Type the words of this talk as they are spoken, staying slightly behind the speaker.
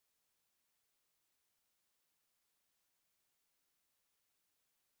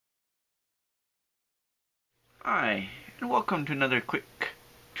Hi, and welcome to another quick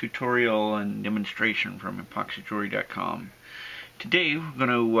tutorial and demonstration from EpoxyJewelry.com. Today we're going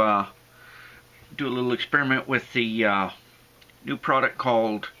to do a little experiment with the new product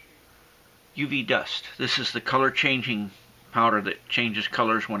called UV Dust. This is the color changing powder that changes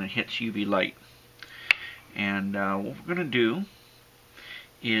colors when it hits UV light. And what we're going to do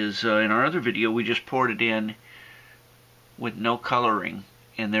is, in our other video, we just poured it in with no coloring,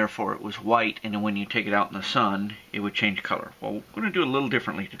 and therefore it was white, and then when you take it out in the sun it would change color. Well, we're going to do it a little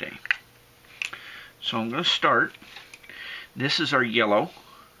differently today. So I'm going to start. This is our yellow.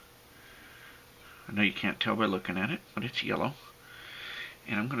 I know you can't tell by looking at it, but it's yellow.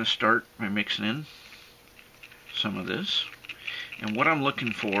 And I'm going to start by mixing in some of this. And what I'm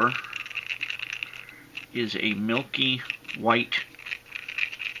looking for is a milky white,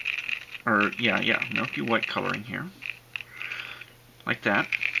 or milky white coloring here. Like that.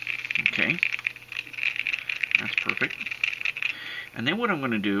 Okay, that's perfect. And then what I'm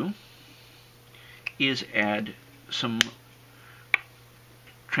going to do is add some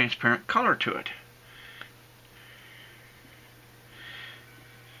transparent color to it.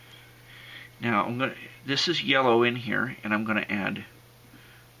 Now this is yellow in here, and I'm going to add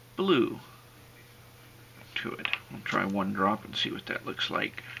blue to it. I'll try one drop and see what that looks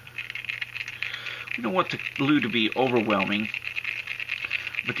like. We don't want the blue to be overwhelming,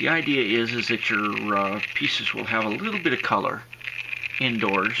 but the idea is that your pieces will have a little bit of color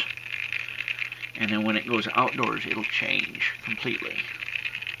indoors, and then when it goes outdoors it'll change completely.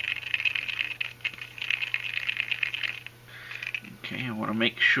 Okay, I want to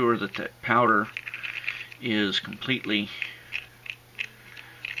make sure that that powder is completely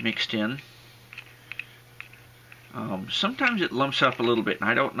mixed in. Sometimes it lumps up a little bit, and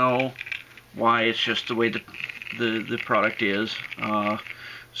I don't know why. It's just the way the product is.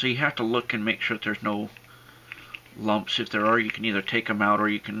 So you have to look and make sure that there's no lumps. If there are, you can either take them out or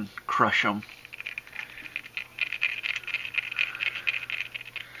you can crush them.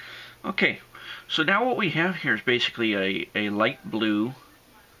 Okay, so now what we have here is basically a light blue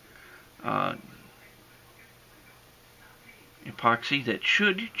epoxy that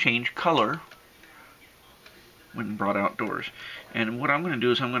should change color when brought outdoors. And what I'm going to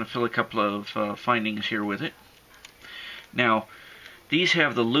do is I'm going to fill a couple of findings here with it. Now, these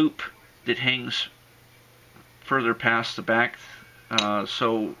have the loop that hangs further past the back,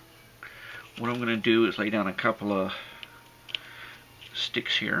 so what I'm going to do is lay down a couple of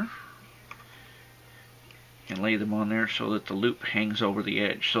sticks here and lay them on there so that the loop hangs over the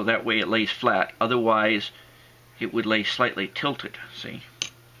edge, so that way it lays flat. Otherwise it would lay slightly tilted, see?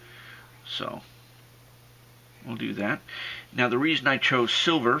 So we'll do that. Now the reason I chose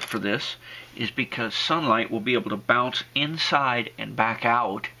silver for this is because sunlight will be able to bounce inside and back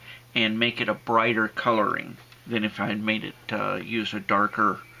out and make it a brighter coloring than if I had made it use a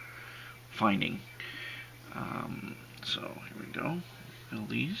darker finding. So here we go. Fill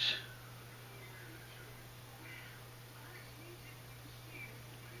these.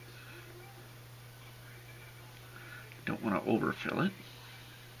 Don't want to overfill it.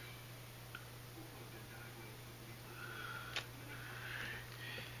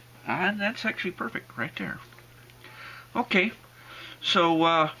 And that's actually perfect right there. Okay,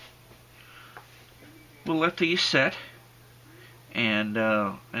 so we'll let these set, and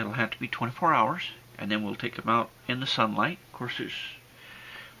it'll have to be 24 hours, and then we'll take them out in the sunlight. Of course, there's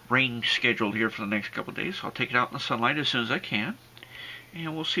rain scheduled here for the next couple of days, so I'll take it out in the sunlight as soon as I can,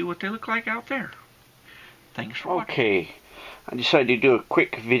 and we'll see what they look like out there. Thanks for watching. Okay, I decided to do a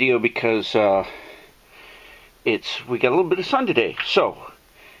quick video because we got a little bit of sun today. So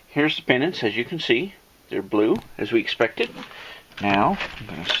here's the pendants. As you can see, they're blue, as we expected. Now, I'm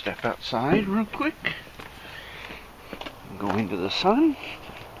going to step outside real quick and go into the sun.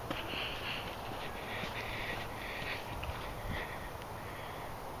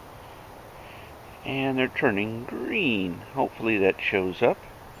 And they're turning green. Hopefully that shows up.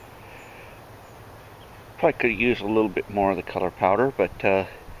 Probably could use a little bit more of the color powder, but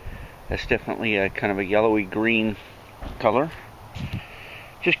that's definitely a kind of a yellowy green color.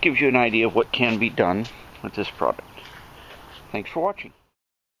 Just gives you an idea of what can be done with this product. Thanks for watching.